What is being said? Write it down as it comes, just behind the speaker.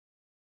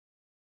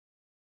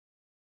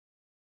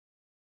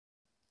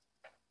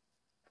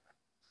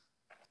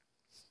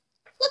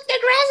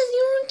grasses,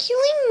 you were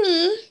killing me.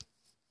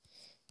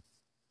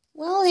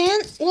 Well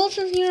then, wolves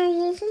of your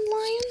wolves and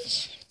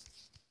lions.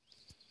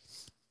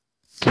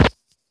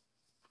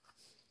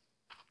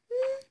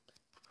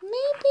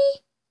 Maybe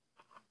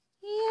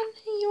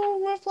in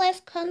your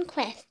Ruthless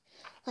Conquest.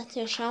 Let's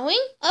hear showing?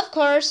 Of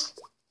course.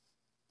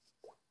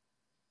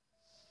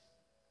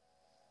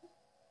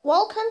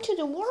 Welcome to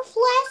the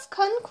Ruthless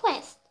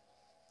Conquest.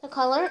 The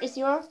color is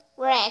your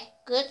red.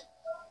 Good.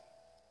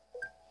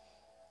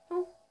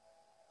 Oh,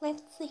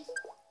 let's see.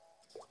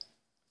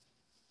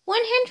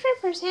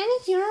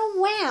 100% is your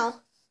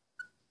wow.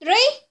 3,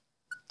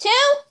 2,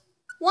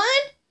 1,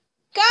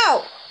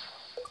 go!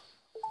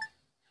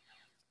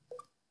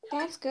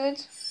 That's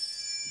good.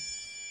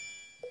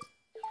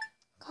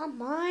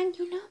 Come on,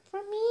 you're not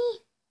for me.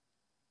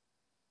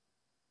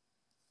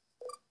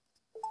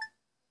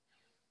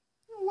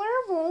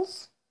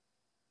 Werewolves.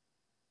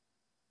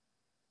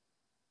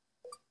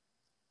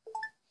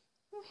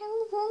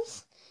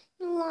 Werewolves.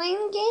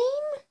 Lion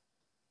game?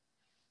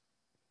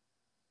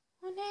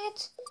 On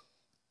it.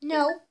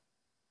 No.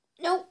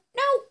 No.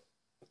 No.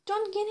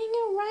 Don't getting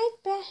it right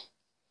back.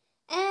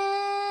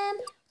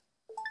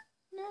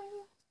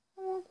 No.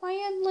 More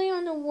quietly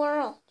on the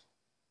world.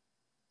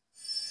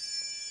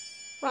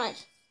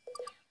 Right.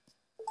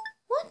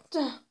 What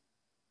the?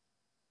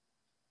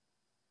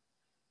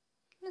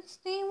 Let's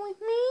stay with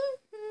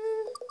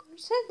me.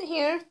 Sit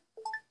here.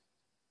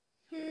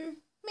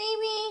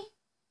 Maybe.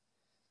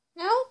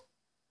 No?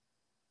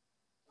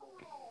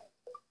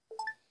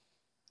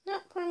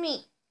 Not for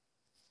me.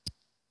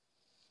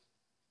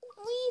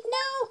 Leave.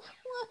 No.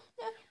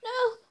 No.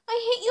 No. I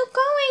hate you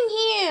going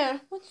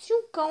here. What's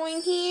you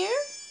going here?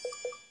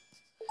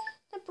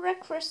 The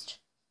breakfast.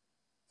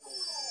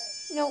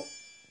 No.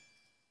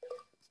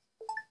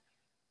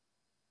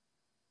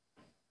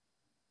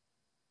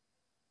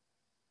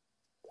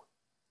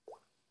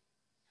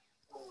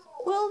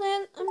 Well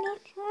then, I'm not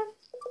sure.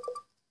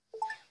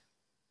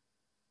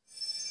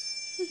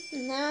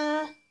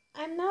 Nah,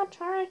 I'm not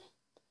sure.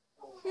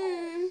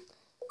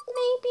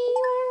 Maybe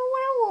you're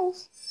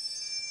werewolves.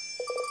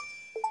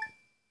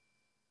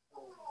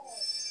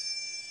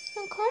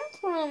 Where come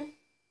from?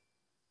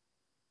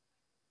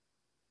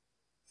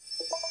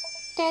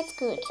 That's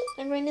good.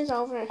 The rain is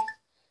over.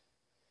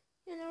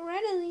 And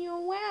already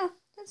you're wow.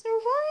 I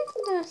survived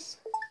this.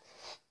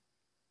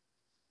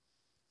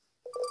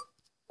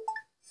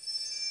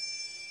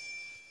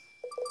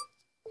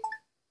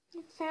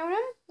 You found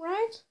him,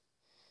 right?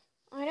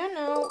 I don't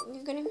know.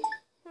 You're getting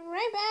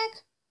right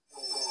back.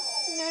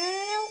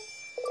 No.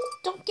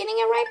 Don't getting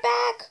it right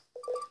back.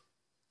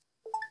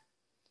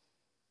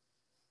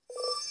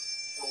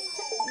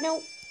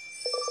 No.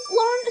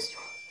 Lauren is...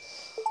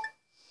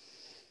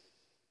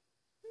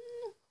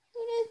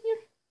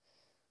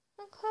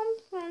 Where come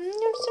from?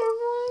 You're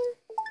surviving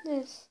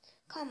this.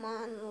 Come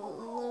on,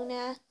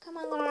 Luna. Come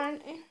on,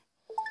 Lauren.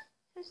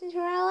 There's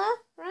Cinderella,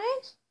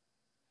 right?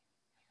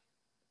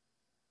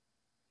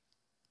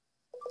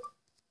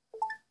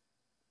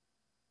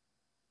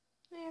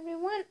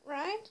 Everyone,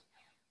 right?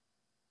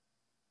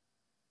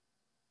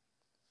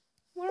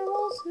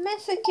 Werewolves,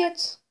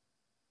 massacres.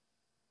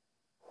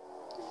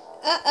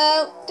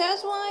 Uh-oh,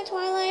 that's why,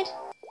 Twilight.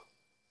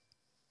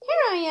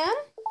 Here I am.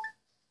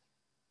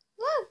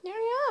 Look, there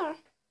you are.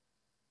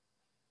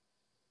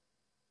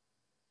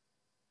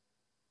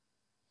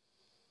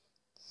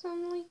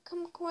 Suddenly,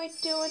 come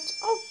quite do it.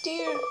 Oh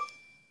dear.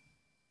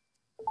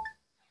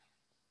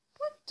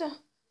 What the?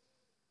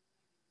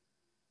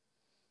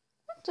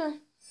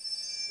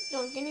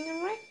 Not getting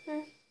it right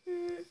there.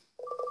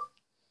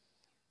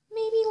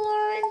 Maybe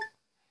learn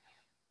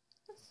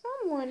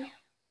someone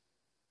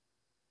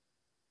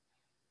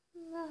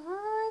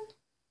behind.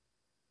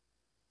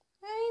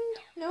 And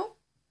nope.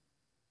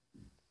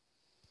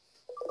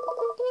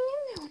 Not getting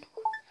in there.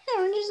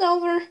 Orange is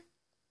over.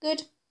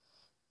 Good.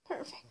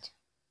 Perfect.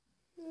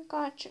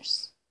 Got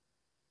yours.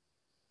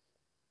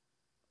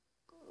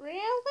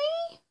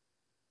 Really?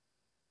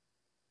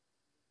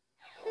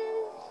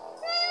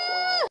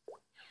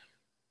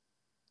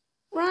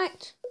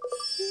 Right.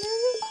 Where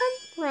you come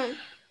from?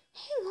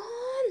 Hang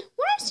on.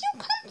 Where's you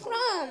come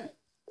from?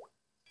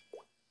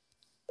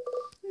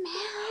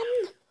 Man,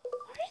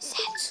 what is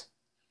it?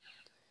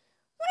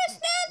 What is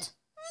that?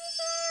 I'm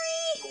sorry.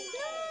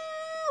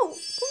 No.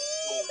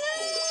 Please, no.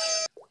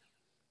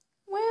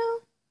 Well,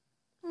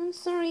 I'm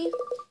sorry.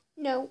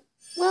 No.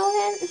 Well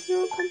then, if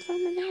you come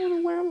from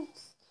another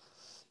werewolf.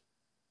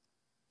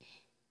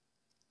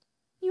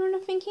 You're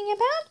not thinking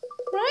about,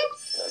 right?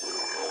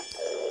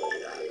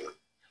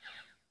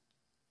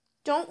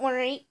 Don't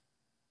worry.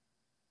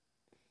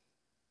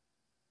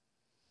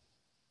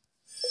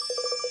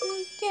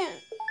 Again.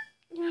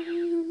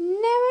 You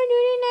never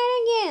do that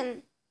again.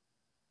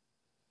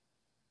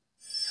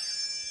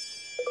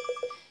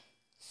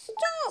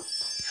 Stop!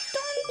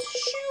 Don't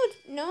shoot!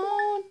 No,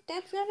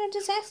 that's not a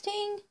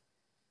disgusting.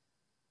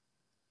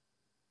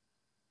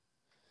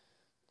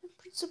 The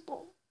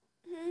principal.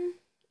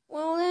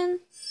 Well then.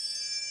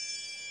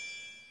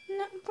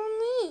 Not for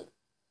me.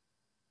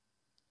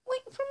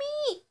 Wait for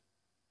me.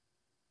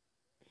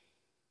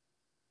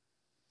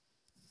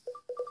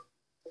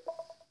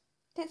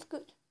 That's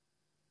good.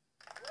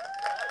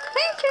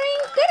 Factory,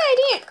 good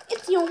idea.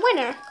 It's your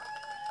winner.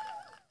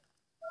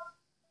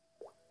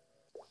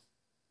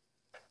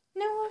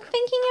 No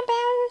thinking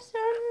about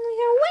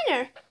your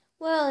winner.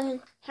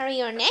 Well, hurry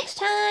your next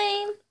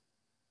time.